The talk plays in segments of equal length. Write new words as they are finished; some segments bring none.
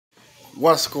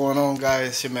What's going on,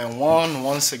 guys? Your man Juan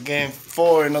once again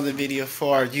for another video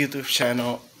for our YouTube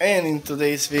channel. And in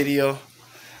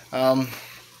um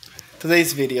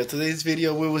today's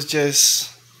video we was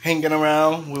just hanging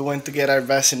around. We went to get our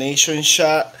vaccination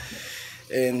shot.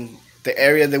 In the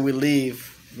area that we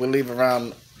live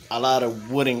around a lot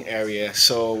of wooding area,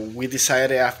 so we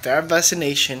decided after our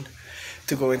vaccination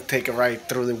to go and take a ride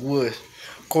through the woods.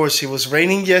 Of course, it was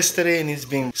raining yesterday and it's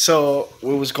been so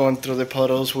we was going through the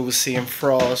puddles, we was seeing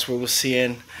frogs, we was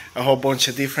seeing a whole bunch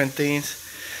of different things.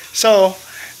 So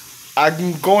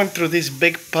I'm going through this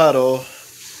big puddle,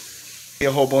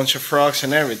 a whole bunch of frogs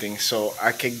and everything. So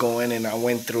I kept going and I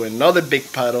went through another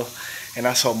big puddle and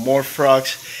I saw more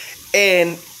frogs.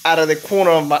 And out of the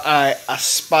corner of my eye, I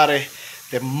spotted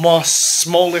the most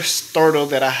smallest turtle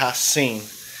that I have seen.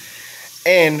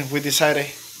 And we decided,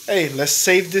 hey, let's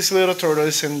save this little turtle.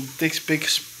 It's in this big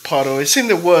puddle. It's in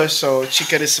the woods, so she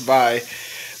can survive.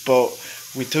 But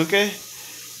we took it.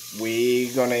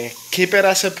 We're gonna keep it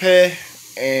as a pet,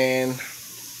 and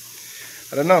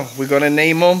I don't know. We're gonna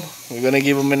name him. We're gonna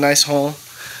give him a nice home.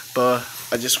 But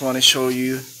I just want to show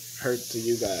her to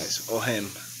you guys, or him.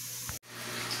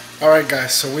 Alright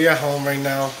guys, so we are home right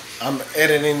now. I'm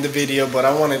editing the video, but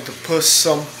I wanted to put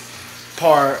some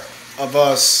part of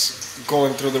us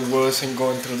going through the woods and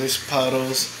going through these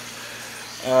puddles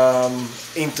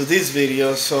into this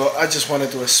video, so I just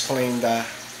wanted to explain that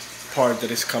part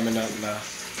that is coming up now.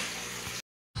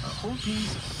 Oh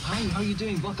please. Hi, how are you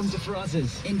doing? Welcome to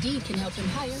Faraz's. Indeed can help him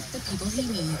hire the people he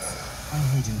needs. I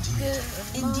heard Indeed.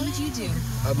 Indeed you do.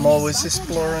 I'm always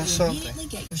exploring something. Immediately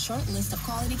get your short list of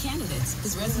quality candidates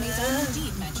whose resumes on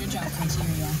Indeed match your job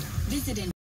criteria. Visit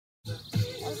Indeed.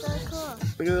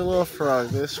 Look at the little frog.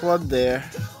 There's one there.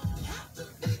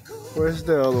 Where's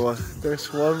the other one?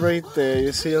 There's one right there.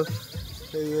 You see him?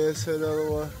 There's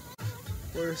another one.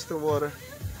 Where's the water?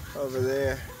 Over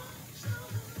there.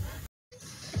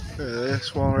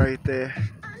 There's one right there.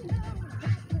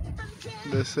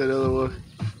 There's another one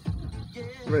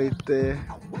right there.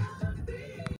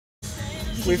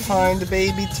 We find the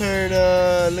baby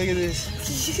turtle. Look at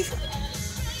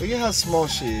this. Look at how small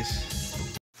she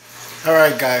is.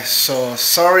 Alright guys, so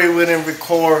sorry we didn't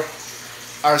record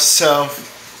ourselves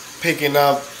picking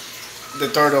up the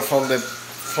turtle from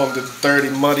the dirty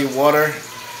muddy water.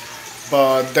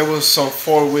 But there was some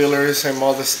four-wheelers and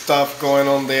all the stuff going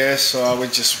on there, so I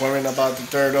was just worrying about the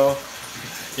turtle.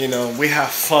 You know, we have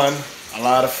fun, a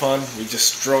lot of fun. We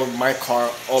just drove my car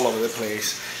all over the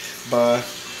place. But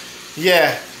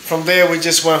yeah, from there we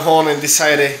just went home and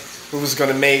decided we was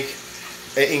gonna make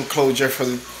an enclosure for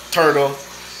the turtle.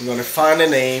 We're gonna find a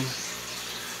name.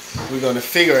 We're gonna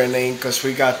figure a name because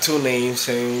we got two names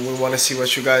and we want to see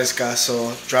what you guys got.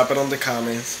 So drop it on the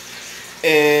comments.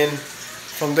 And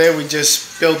from there, we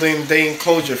just building the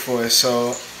enclosure for it,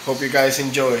 so hope you guys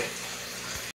enjoy.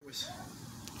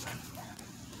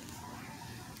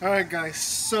 Alright guys,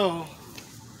 so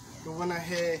we went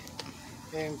ahead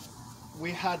and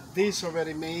we had this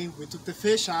already made. We took the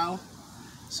fish out,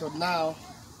 so now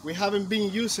we haven't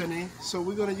been using it, so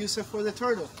we're gonna use it for the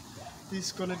turtle. This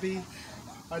is gonna be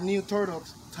our new turtle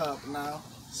tub now.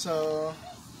 So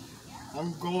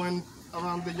I'm going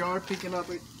around the yard picking up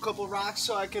a couple rocks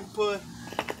so I can put,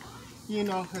 you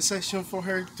know, a section for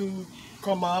her to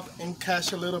come up and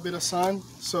catch a little bit of sun.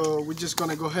 So we're just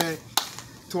gonna go ahead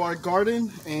to our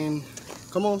garden and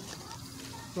come on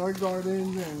to our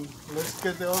garden and let's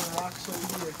get the other rocks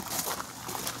over here.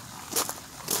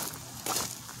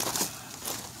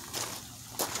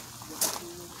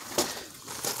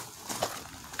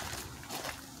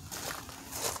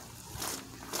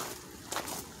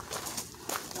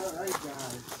 Alright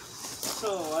guys,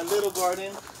 so our little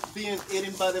garden being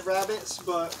eaten by the rabbits,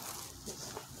 but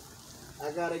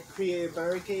I gotta create a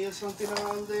barricade or something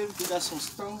around there. We got some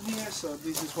stone here, so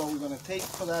this is what we're gonna take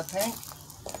for that tank.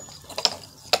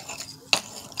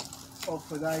 Or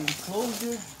for that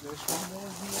enclosure. There's one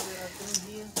more here that I think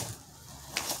here.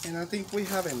 And I think we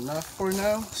have enough for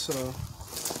now, so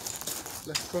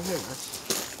let's go ahead.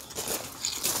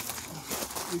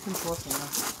 You can pause it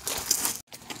now.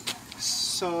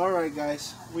 So alright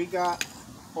guys, we got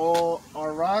all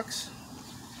our rocks.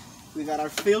 We got our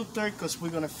filter because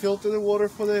we're gonna filter the water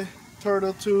for the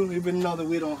turtle too, even though that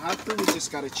we don't have to. We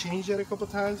just gotta change it a couple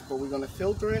times, but we're gonna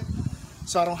filter it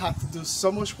so I don't have to do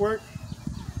so much work.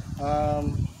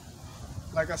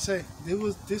 Like I said,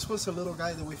 this was a little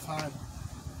guy that we found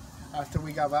after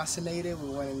we got vaccinated. We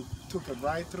went and took a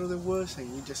ride through the woods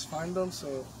and we just found them,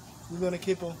 so we're gonna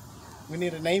keep them. We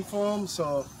need a name for them,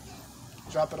 so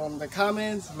drop it on the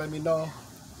comments. Let me know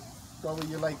what would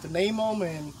you like to name them,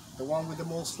 and the one with the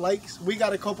most likes. We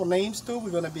got a couple names too we're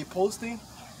gonna be posting.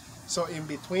 So in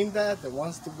between that, the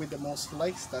ones with the most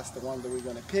likes, that's the one that we're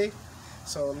gonna pick.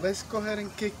 So let's go ahead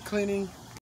and keep cleaning.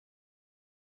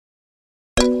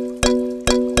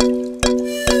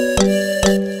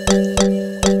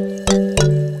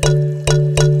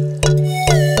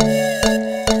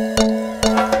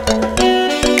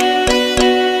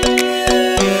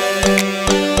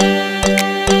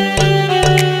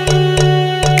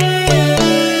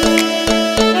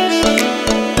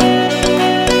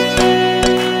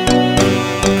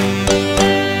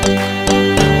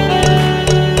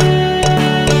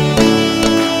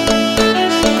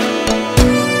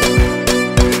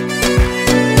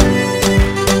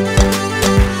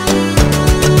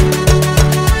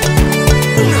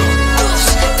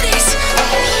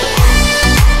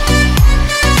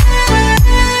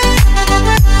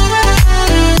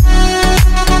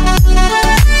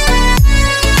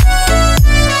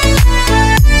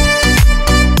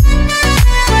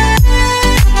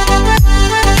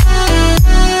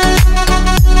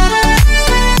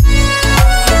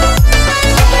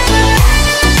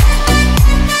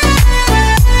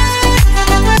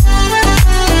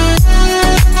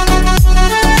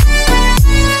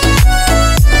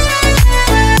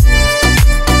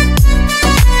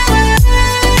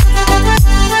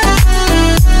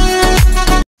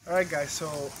 Alright guys, so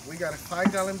we got a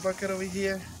 5-gallon bucket over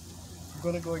here. We're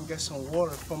gonna go and get some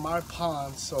water from our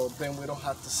pond, so then we don't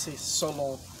have to sit so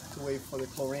long to wait for the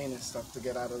chlorine and stuff to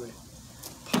get out of the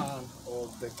pond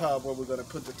or the tub where we're gonna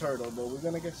put the turtle. But we're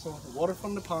gonna get some water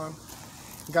from the pond.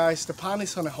 Guys, the pond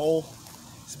is on a hole.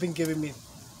 It's been giving me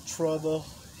trouble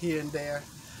here and there.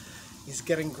 It's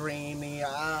getting grainy.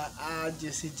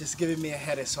 It's just giving me a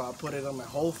headache, so I put it on the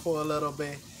hole for a little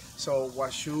bit. So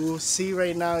what you see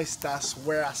right now is that's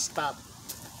where I stopped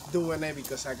doing it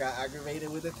because I got aggravated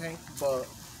with the tank. But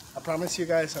I promise you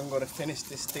guys I'm gonna finish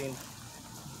this thing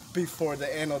before the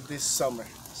end of this summer.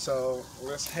 So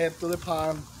let's head to the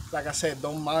pond. Like I said,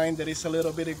 don't mind that it's a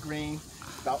little bit of green.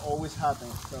 That always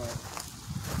happens. So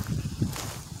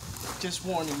just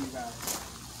warning you guys.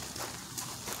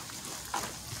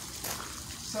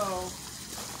 So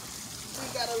we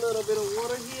got a little bit of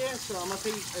water here. So I'm gonna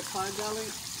take a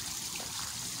 5-gallon.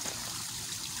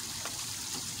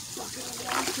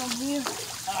 From here.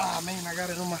 Ah man, I got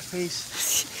it on my face.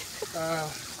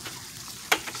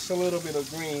 It's a little bit of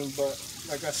green, but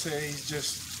like I said, it's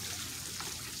just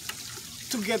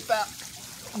to get that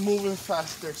moving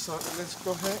faster. So let's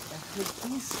go ahead and take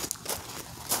these.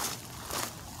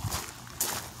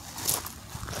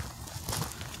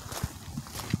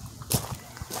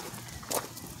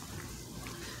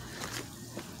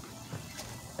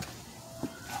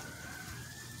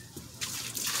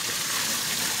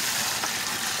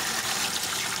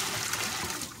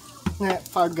 That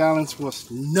 5 gallons was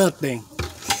nothing.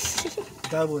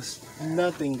 That was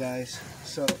nothing, guys.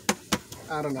 So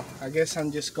I don't know. I guess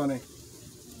I'm just gonna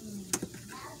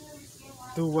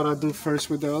do what I do first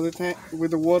with the other tank,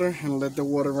 with the water, and let the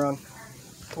water run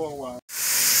for a while.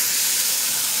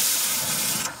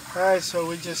 Alright, so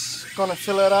we're just gonna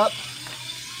fill it up.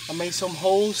 I made some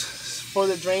holes for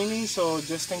the draining, so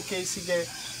just in case it get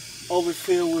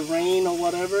overfilled with rain or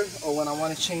whatever, or when I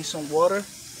want to change some water,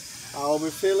 I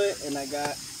overfill it, and I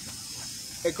got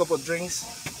a couple of drains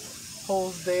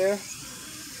holes there.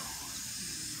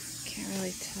 Can't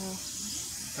really tell.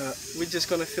 We're just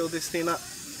gonna fill this thing up.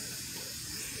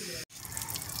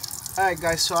 Alright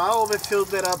guys, so I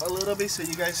overfilled it up a little bit so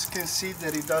you guys can see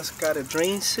that it does got a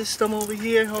drain system over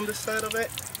here on the side of it.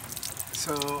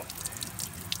 So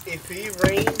if it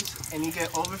rains and you get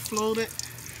overflowed,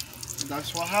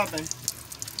 that's what happened.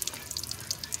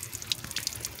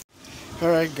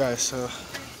 Alright guys, so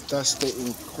that's the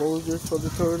enclosure for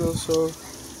the turtle, so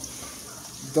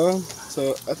done.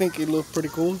 So I think it looked pretty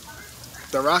cool.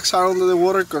 The rocks are under the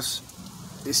water because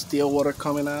it's still water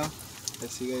coming out.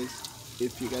 Let's see guys,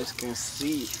 if you guys can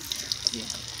see. Yeah.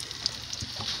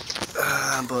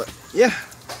 But yeah,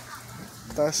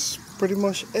 that's pretty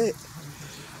much it.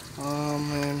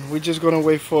 And we're just gonna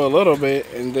wait for a little bit,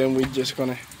 and then we're just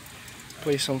gonna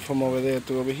place some from over there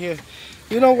to over here.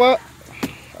 You know what?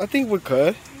 I think we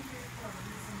could.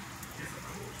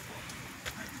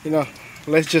 You know,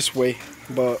 let's just wait.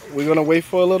 But we're gonna wait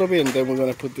for a little bit, and then we're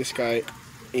gonna put this guy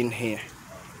in here.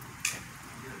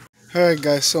 Alright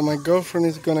guys, so my girlfriend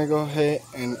is gonna go ahead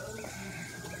and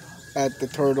add the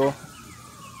turtle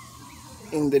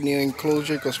in the new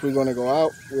enclosure because we're gonna go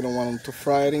out. We don't want them to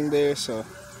fry it in there, so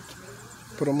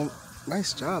put them on.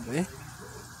 Nice job, eh?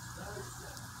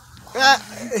 Ah,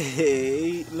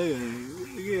 hey, look at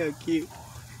him. Look at how cute.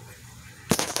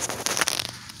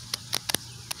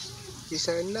 He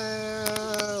said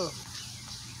no.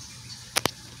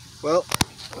 Well,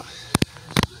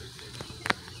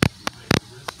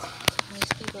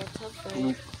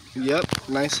 yep,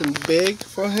 nice and big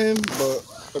for him, but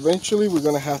eventually we're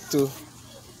gonna have to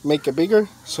make it bigger,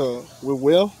 so we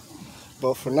will.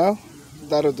 But for now,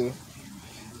 that'll do.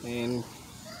 And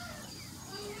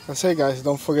that's it, guys.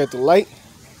 Don't forget to like,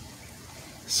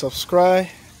 subscribe.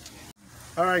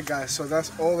 Alright guys, so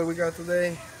that's all that we got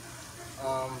today.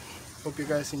 Hope you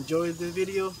guys enjoyed this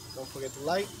video. Don't forget to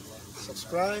like,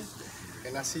 subscribe,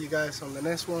 and I'll see you guys on the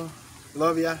next one.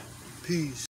 Love ya. Peace.